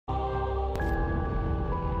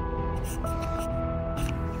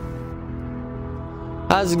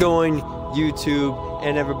How's it going, YouTube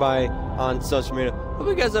and everybody on social media? Hope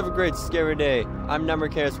you guys have a great scary day. I'm Number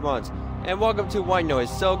K Response, and welcome to White Noise.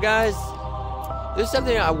 So guys, there's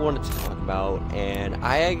something I wanted to talk about, and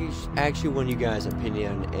I actually want you guys'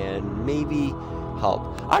 opinion and maybe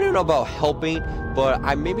help. I don't know about helping, but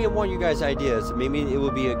I want you guys' ideas. Maybe it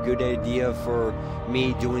would be a good idea for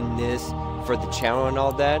me doing this for the channel and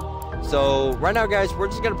all that. So right now, guys, we're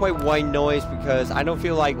just gonna play White Noise because I don't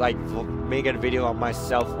feel like making a video on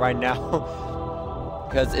myself right now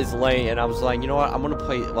because it's late, and I was like, you know what, I'm gonna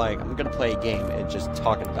play a game and just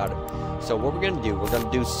talking about it. So what we're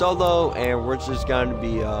gonna do solo, and we're just gonna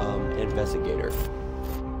be investigator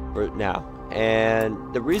for now.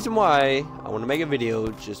 And the reason why I want to make a video,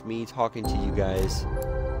 just me talking to you guys,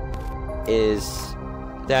 is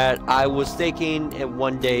that I was thinking at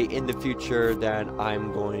one day in the future that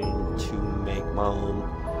I'm going to make my own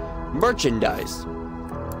merchandise.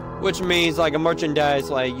 Which means like a merchandise,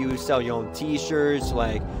 like you sell your own t-shirts,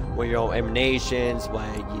 like with your own emanations,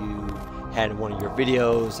 like you had one of your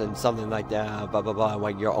videos and something like that, blah blah blah,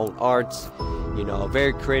 like your own arts, you know, a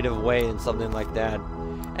very creative way and something like that.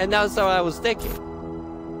 And that's what I was thinking,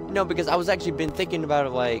 you know, because I was actually been thinking about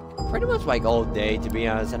it like pretty much like all day, to be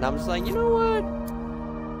honest. And I was like, you know what,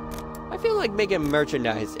 I feel like making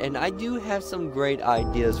merchandise, and I do have some great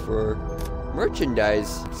ideas for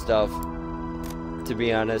merchandise stuff, to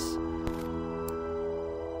be honest.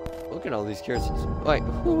 Look at all these characters. Like,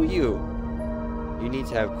 who are you? You need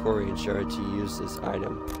to have Corey insured to use this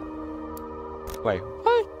item. Wait,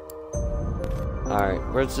 what? Alright,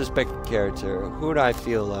 let's just pick a character. Who do I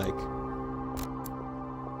feel like?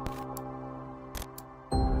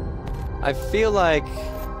 I feel like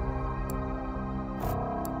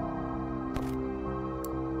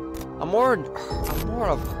I'm more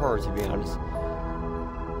of her, to be honest.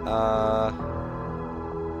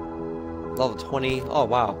 Level 20. Oh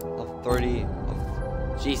wow. Level 30.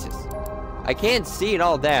 Oh, Jesus. I can't see it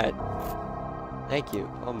all that. Thank you.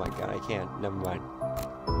 Oh my god, I can't. Never mind.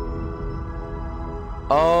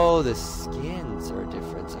 Oh, the skins are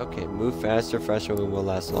different. Okay, move faster, fresher will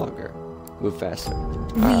last longer. Move faster.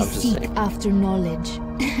 We seek after knowledge,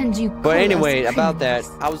 and you. But anyway, about that,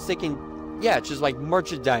 I was thinking, yeah, just like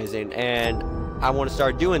merchandising, and I want to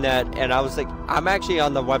start doing that. And I was like, I'm actually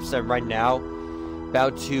on the website right now,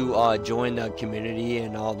 about to join the community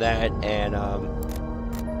and all that, and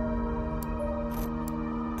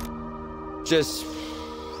just,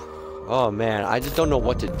 oh man, I just don't know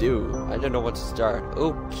what to do. I don't know what to start.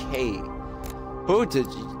 Okay, who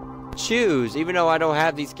to choose? Even though I don't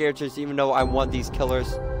have these characters, even though I want these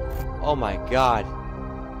killers. Oh my god,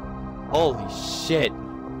 holy shit,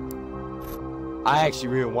 I actually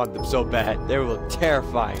really want them so bad. They were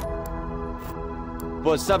terrifying.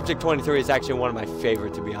 But Subject 23 is actually one of my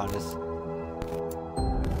favorite, to be honest.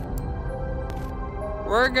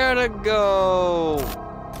 We're gonna go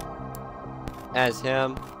as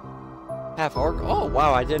him. Half orc. Oh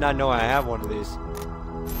wow, I did not know I have one of these.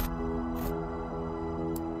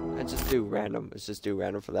 Let's just do random. Let's just do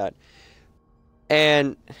random for that.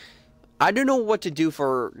 And I don't know what to do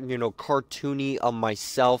for, you know, cartoony on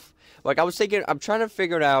myself. Like I was thinking, I'm trying to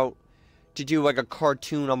figure it out to do like a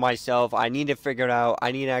cartoon on myself. I need to figure it out.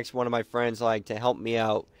 I need to ask one of my friends like to help me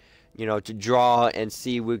out, you know, to draw and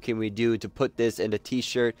see what can we do to put this in a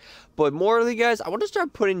t-shirt. But morally, guys, I want to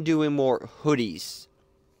start doing more hoodies.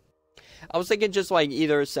 I was thinking just like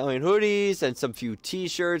either selling hoodies and some few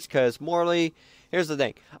t-shirts, because morally, here's the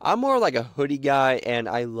thing, I'm more like a hoodie guy, and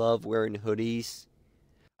I love wearing hoodies.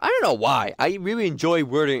 I don't know why. I really enjoy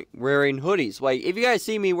wearing hoodies. Like if you guys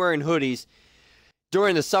see me wearing hoodies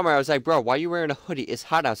during the summer, I was like, bro, why are you wearing a hoodie? It's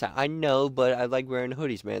hot outside. I know, but I like wearing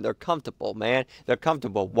hoodies, man. They're comfortable, man. They're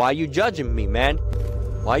comfortable. Why are you judging me, man?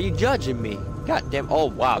 Why are you judging me? God damn. Oh,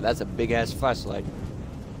 wow. That's a big-ass flashlight.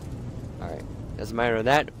 Alright. Doesn't matter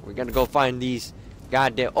that. We're gonna go find these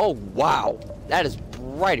goddamn... Oh, wow. That is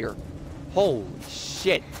brighter. Holy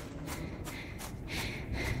shit.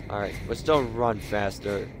 Alright. Let's don't run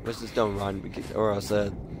faster. Let's just don't run, because, or else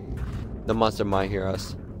the monster might hear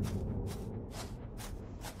us.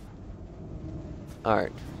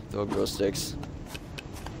 Alright, throw glow sticks.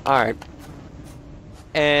 Alright.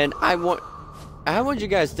 And how would you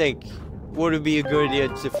guys think would it be a good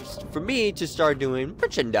idea for me to start doing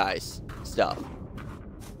merchandise stuff?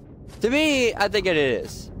 To me, I think it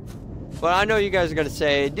is. But I know you guys are gonna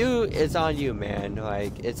say, dude, it's on you, man.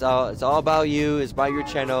 Like it's all about you, it's about your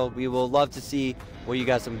channel. We will love to see where you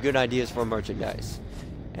got some good ideas for merchandise.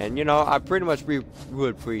 And you know, I pretty much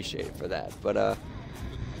would appreciate it for that. But alright,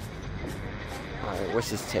 what's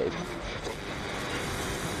this tape?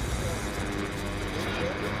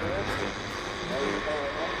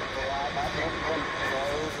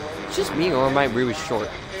 It's just me, or am I really short?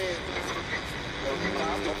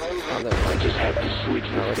 Oh, there I just have to switch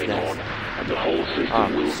this thing on, and the whole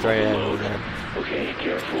system will straight overload. ahead. Okay,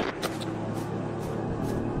 careful.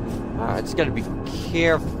 Alright, just gotta be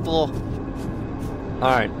careful.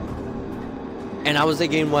 Alright. And I was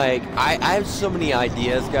thinking, like, I have so many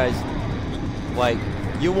ideas, guys. Like,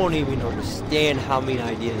 you won't even understand how many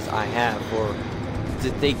ideas I have for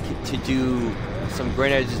to do some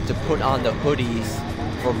great ideas to put on the hoodies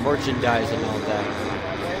for merchandise and all that.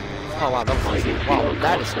 Oh wow,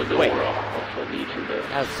 that is quick.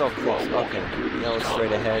 That's so close. Okay, that was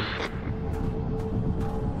straight ahead.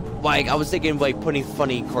 Like, I was thinking like putting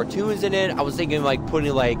funny cartoons in it. I was thinking like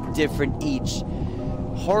putting like different each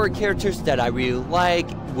horror characters that I really like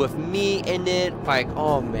with me in it. Like,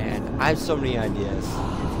 oh man, I have so many ideas.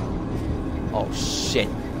 Oh shit.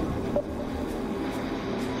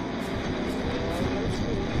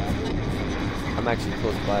 I'm actually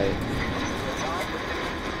close by it.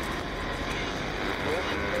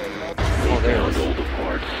 Oh, there it is. All the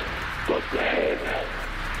parts, but the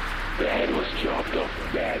head was chopped off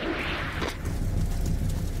badly.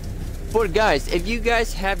 But guys, if you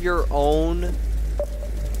guys have your own,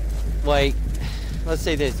 like, let's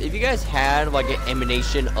say this, if you guys had like an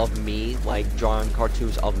emanation of me, like drawing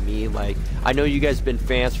cartoons of me, like, I know you guys been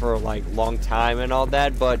fans for like long time and all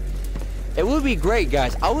that, but it would be great,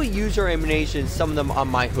 guys. I would use your emanation, some of them on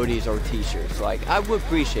my hoodies or t-shirts. Like, I would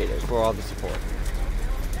appreciate it for all the support.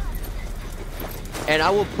 And I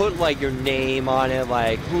will put like your name on it,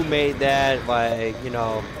 like who made that, like, you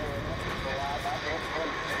know.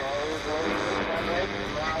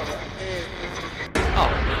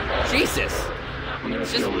 Oh, Jesus.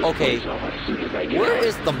 It's just, okay, where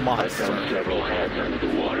is the monster? Several hands under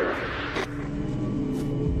the water.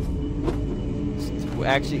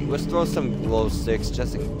 Actually, let's throw some glow sticks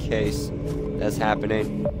just in case that's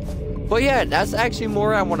happening. But yeah, that's actually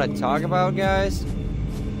more I want to talk about, guys.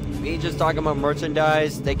 Me just talking about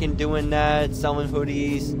merchandise, thinking doing that, selling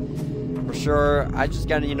hoodies, for sure. I just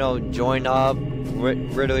gotta, you know, join up.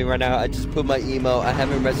 Literally right now, I just put my email. I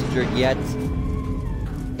haven't registered yet.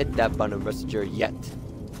 Hit that button, register yet.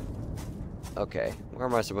 Okay, where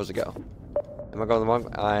am I supposed to go? Am I going the wrong?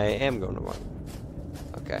 I am going the wrong.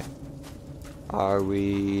 Okay. Are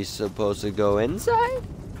we supposed to go inside?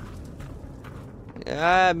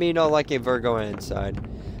 I mean, no, like if we're going inside.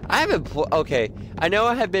 I haven't okay, I know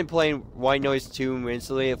I have been playing White Noise 2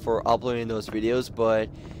 recently for uploading those videos, but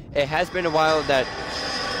it has been a while that...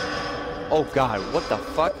 Oh god, what the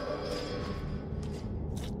fuck?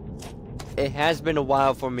 It has been a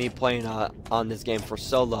while for me playing on this game for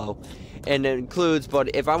solo. And it includes,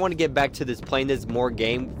 but if I want to get back to this playing this more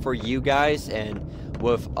game for you guys and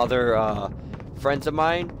with other friends of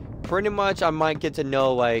mine, pretty much I might get to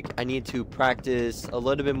know, like, I need to practice a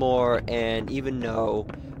little bit more, and even know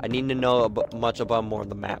I need to know much about more of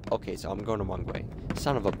the map. Okay, so I'm going the wrong way.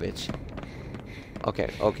 Son of a bitch. Okay,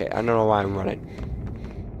 I don't know why I'm running.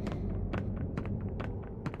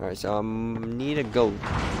 Alright, so I need a goat.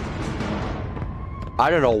 I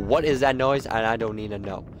don't know what is that noise, and I don't need to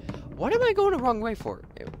know. What am I going the wrong way for?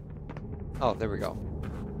 Ew. Oh, there we go.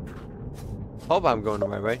 Hope I'm going the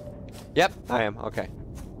right way. Yep, I am. Okay.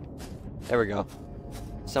 There we go.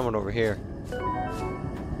 Someone over here.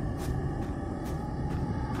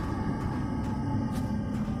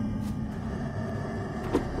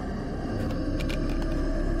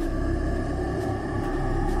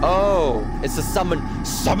 Oh, it's a summon.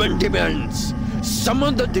 Summon demons!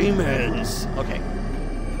 Summon the demons! Okay.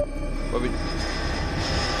 What we...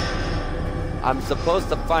 I'm supposed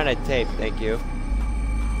to find a tape, thank you.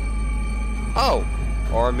 Oh!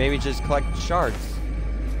 Or maybe just collect shards.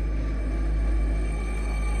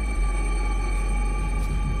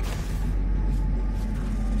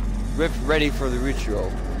 Rift ready for the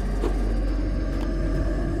ritual.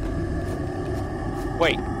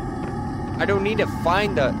 Wait. I don't need to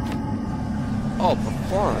find the... Oh,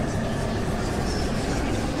 performance.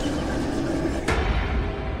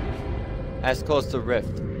 As close to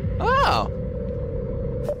Rift. Oh!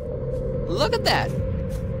 Look at that!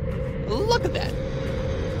 Look at that!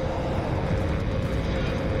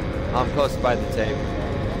 I'm close by the tape.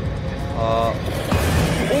 Oh,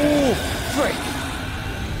 frick!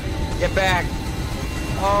 Get back!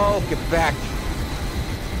 Oh, get back!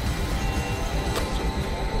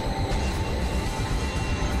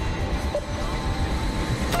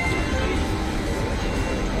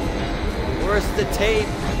 Where's the tape?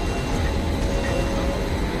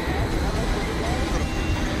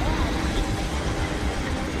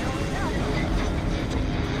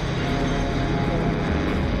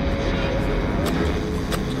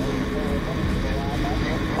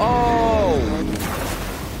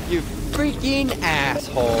 fucking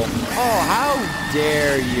asshole. Oh, how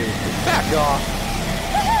dare you. Back off.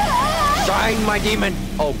 Shine, my demon.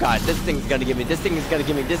 Oh, God. This thing's gonna get me. This thing is gonna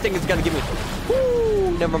get me. This thing is gonna get me.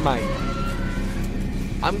 Woo. Never mind.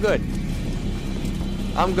 I'm good.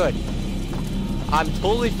 I'm good. I'm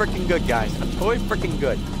totally freaking good, guys. I'm totally freaking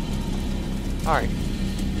good. Alright.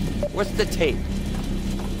 What's the tape?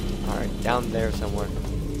 Alright, down there somewhere.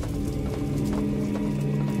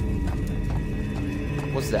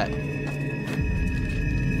 What's that?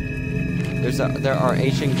 There are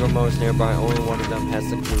ancient grimoires nearby. Only one of them has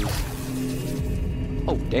the clues.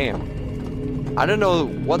 Oh, damn. I don't know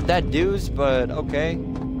what that does, but okay.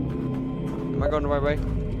 Am I going the right way?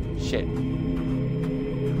 Shit.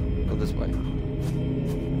 Go this way.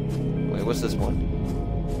 Wait, what's this one?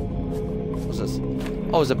 What's this?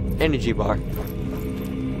 Oh, it's an energy bar.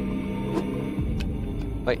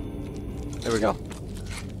 Wait. There we go.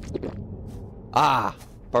 Ah,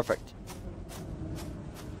 perfect.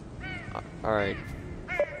 Alright.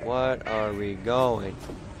 What are we going?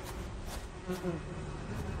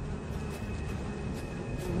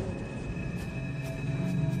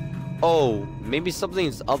 Oh, maybe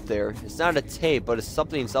something's up there. It's not a tape, but it's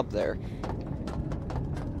something's up there.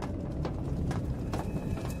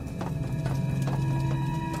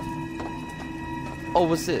 Oh,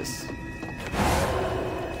 what's this?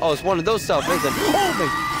 Oh, it's one of those stuff, isn't it? Oh,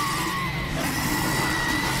 my.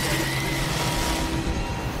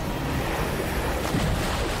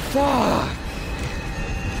 Fuck!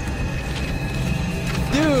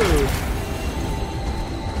 Dude!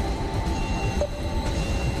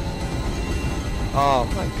 Oh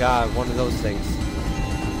my god, one of those things.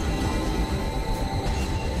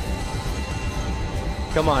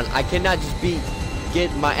 Come on, I cannot just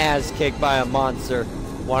get my ass kicked by a monster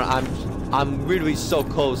when I'm really so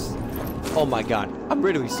close. Oh my god, I'm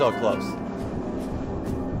really so close.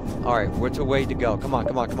 Alright, which way to go? Come on,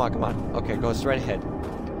 come on, come on, come on. Okay, go straight ahead.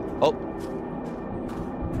 Oh.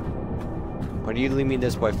 What do you leave me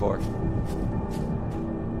this way for?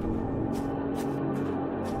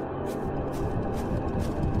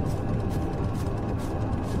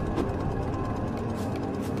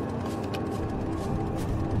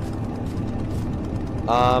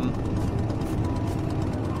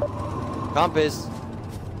 Compass.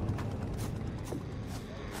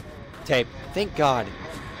 Tape. Thank God.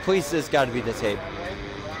 Please, this gotta be the tape.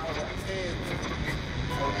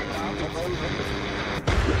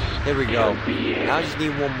 There we go. Now I just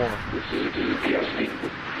need one more.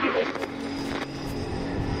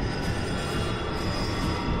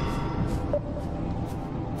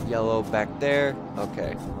 Yellow back there.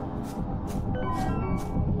 Okay.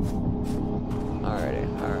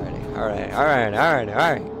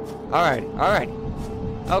 Alright.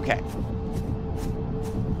 Okay.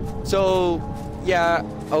 So, yeah,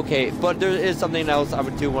 okay, but there is something else I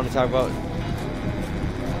do want to talk about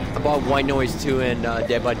White Noise 2 and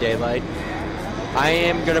Dead by Daylight. I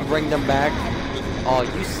am gonna bring them back. Oh,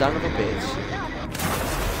 you son of a bitch.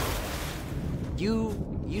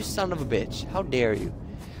 You son of a bitch. How dare you.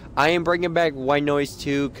 I am bringing back White Noise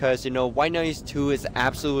 2 because, you know, White Noise 2 is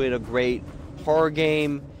absolutely a great horror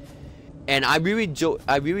game. And I really do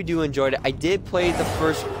enjoy it. I did play the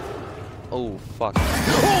first... Oh, fuck.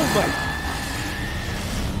 Oh, my...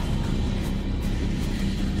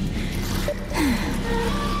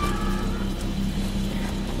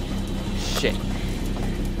 Shit.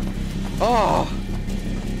 Oh.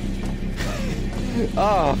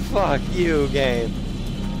 Oh, fuck you, game.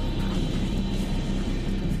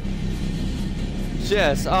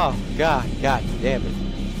 Just, oh, God damn it.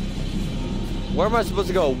 Where am I supposed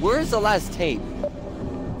to go? Where's the last tape?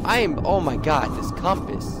 Oh my God, this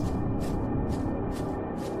compass.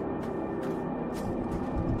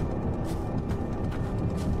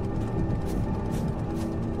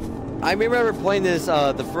 I remember playing this,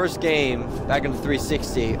 the first game back in the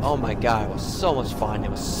 360. Oh my God, it was so much fun. It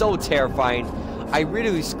was so terrifying. I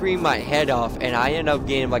really screamed my head off, and I ended up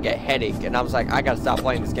getting like a headache, and I was like, I gotta stop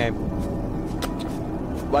playing this game.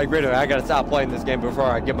 Like, really, I gotta stop playing this game before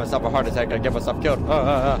I give myself a heart attack and get myself killed.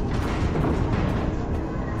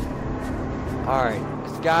 Alright,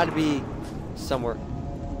 it's gotta be somewhere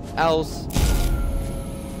else.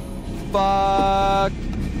 Fuck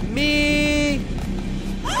me!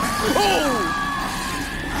 Oh!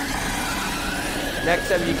 Next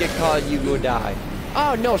time you get caught, you will die.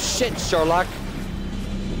 Oh, no shit, Sherlock.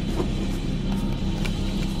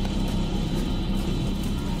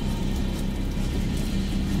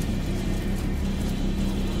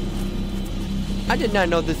 I did not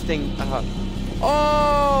know this thing.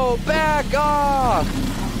 Oh, back off!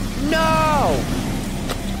 No!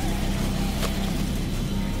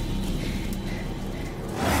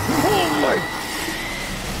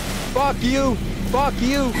 Fuck you! Fuck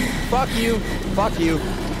you! Fuck you! Fuck you!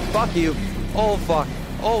 Fuck you! Oh fuck!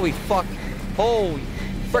 Holy fuck! Holy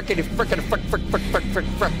frickity frickity frick frick frick frick frick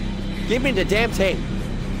frick! Give me the damn tape!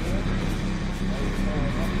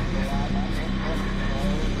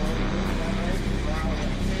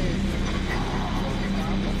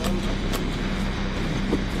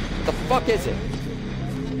 What the fuck is it?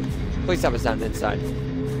 Please tell me it's not inside.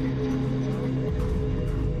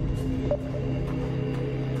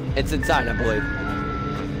 It's inside, I believe.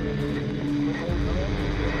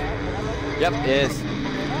 Yep, it is.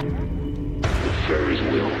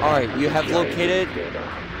 Alright, you have located...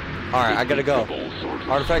 Alright, I gotta go.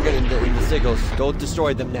 Artifact in the signals. Go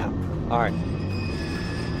destroy them now. Alright.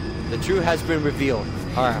 The truth has been revealed.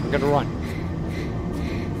 Alright, I'm gonna run.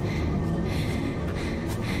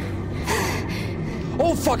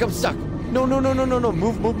 Oh fuck, I'm stuck! No, no, no, no, no, no.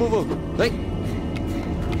 Move, move, move, move. Wait.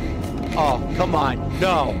 Oh, come on.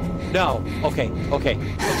 No. No. Okay, okay.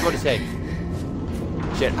 What's what to say?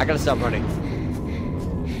 Shit, I gotta stop running.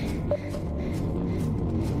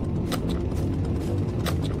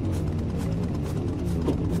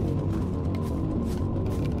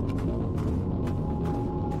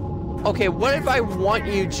 Okay, what if I want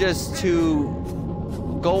you just to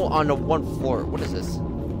go on the one floor? What is this?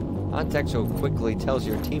 Contact so quickly tells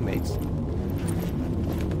your teammates.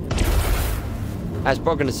 Has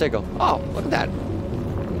broken the signal. Oh, look at that.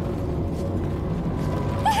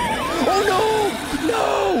 Oh no!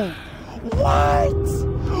 No! What?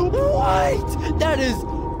 What? That is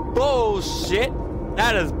bullshit.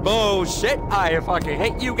 That is bullshit. I fucking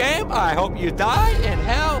hate you, game. I hope you die in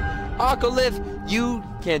hell. Arcolith, you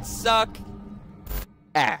can suck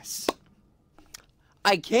ass.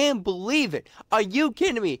 I can't believe it. Are you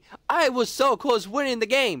kidding me? I was so close winning the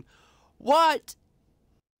game. What?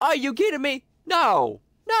 Are you kidding me? No.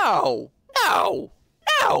 No. No.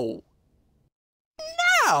 No.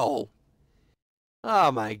 No.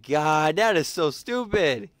 Oh my god, that is so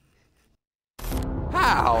stupid.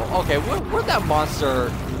 How? Okay, where that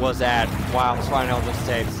monster was at while I was finding all those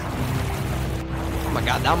tapes. Oh my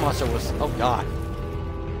god, that monster was... Oh god.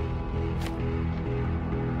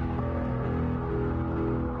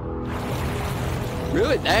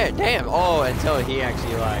 Really? Damn. Oh, until he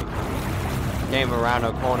actually, like, came around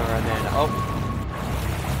a corner and then... Oh.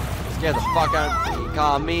 Scared the fuck out of me. He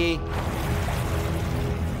called me.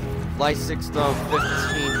 Light 6 throw 15.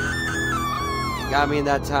 Got me in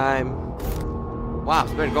that time. Wow,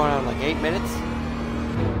 it's been going on like 8 minutes.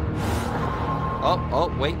 Oh,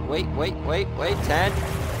 wait, 10.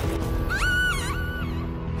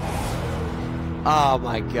 Oh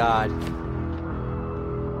my god.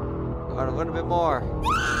 Got a little bit more.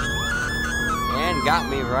 And got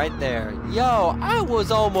me right there. Yo, I was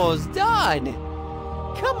almost done.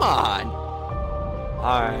 Come on.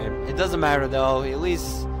 Alright, it doesn't matter though. At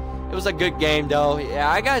least it was a good game though. Yeah,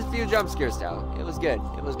 I got a few jump scares though. It was good.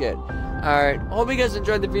 It was good. Alright, hope you guys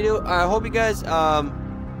enjoyed the video. I hope you guys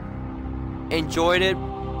enjoyed it.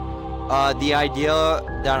 The idea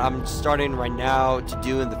that I'm starting right now to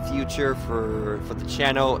do in the future for the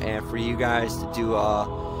channel and for you guys to do a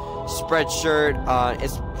Spreadshirt.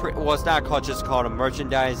 It's not called just called a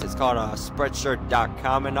merchandise. It's called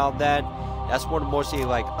Spreadshirt.com and all that. That's what mostly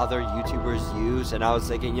like other YouTubers use. And I was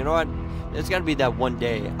thinking, you know what? There's gotta be that one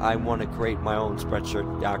day I want to create my own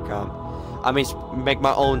Spreadshirt.com. I mean, make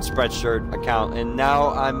my own Spreadshirt account. And now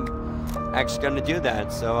I'm actually gonna do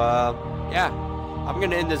that. So yeah, I'm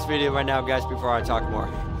gonna end this video right now, guys, before I talk more.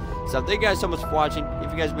 So thank you guys so much for watching.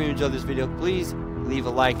 If you guys really enjoyed this video, please leave a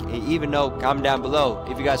like, and even though comment down below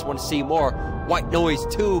if you guys want to see more White Noise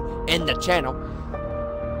 2 in the channel.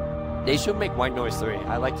 They should make White Noise 3.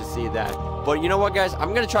 I like to see that. But you know what, guys?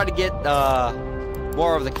 I'm gonna try to get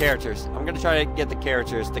more of the characters. I'm gonna try to get the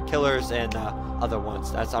characters, the killers, and other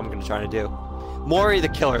ones. That's what I'm gonna try to do. More of the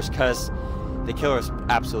killers, because the killers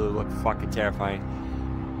absolutely look fucking terrifying.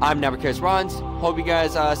 I'm Never Cares Runs. Hope you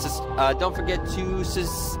guys don't forget to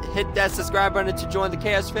hit that subscribe button to join the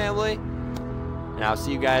Chaos family. And I'll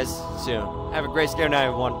see you guys soon. Have a great scare night,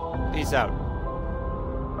 everyone. Peace out.